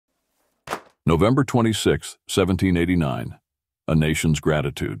November 26, 1789. A Nation's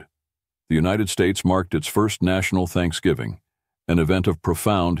Gratitude. The United States marked its first national Thanksgiving, an event of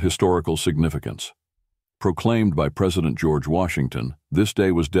profound historical significance. Proclaimed by President George Washington, this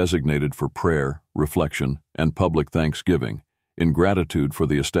day was designated for prayer, reflection, and public thanksgiving in gratitude for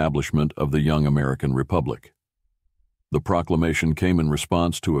the establishment of the young American Republic. The proclamation came in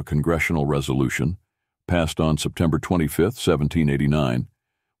response to a congressional resolution, passed on September 25, 1789,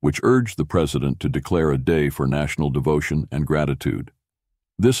 which urged the President to declare a day for national devotion and gratitude.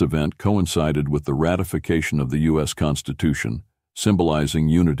 This event coincided with the ratification of the U.S. Constitution, symbolizing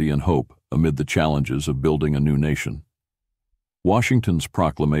unity and hope amid the challenges of building a new nation. Washington's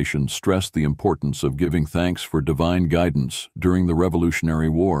proclamation stressed the importance of giving thanks for divine guidance during the Revolutionary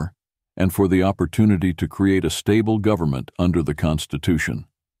War and for the opportunity to create a stable government under the Constitution.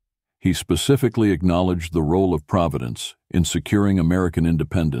 He specifically acknowledged the role of Providence in securing American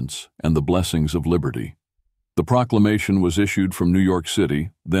independence and the blessings of liberty. The proclamation was issued from New York City,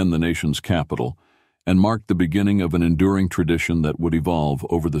 then the nation's capital, and marked the beginning of an enduring tradition that would evolve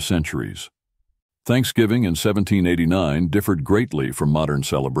over the centuries. Thanksgiving in 1789 differed greatly from modern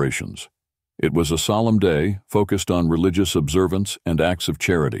celebrations. It was a solemn day focused on religious observance and acts of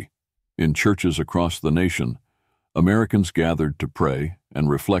charity. In churches across the nation, Americans gathered to pray and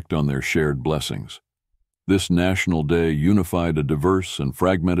reflect on their shared blessings. This national day unified a diverse and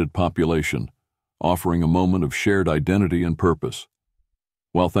fragmented population, offering a moment of shared identity and purpose.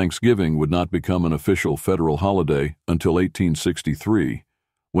 While Thanksgiving would not become an official federal holiday until 1863,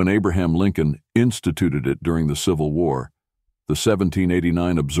 when Abraham Lincoln instituted it during the Civil War, the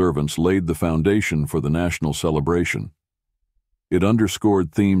 1789 observance laid the foundation for the national celebration. It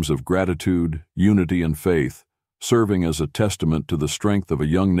underscored themes of gratitude, unity, and faith, serving as a testament to the strength of a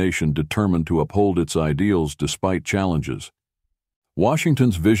young nation determined to uphold its ideals despite challenges.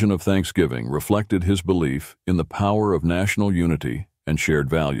 Washington's vision of Thanksgiving reflected his belief in the power of national unity and shared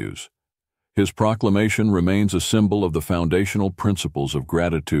values. His proclamation remains a symbol of the foundational principles of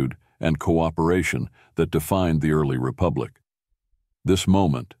gratitude and cooperation that defined the early republic. This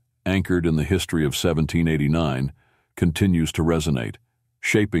moment, anchored in the history of 1789, continues to resonate,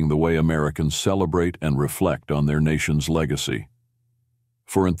 shaping the way Americans celebrate and reflect on their nation's legacy.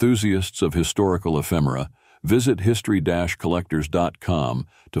 For enthusiasts of historical ephemera, visit history-collectors.com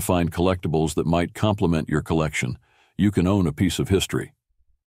to find collectibles that might complement your collection. You can own a piece of history.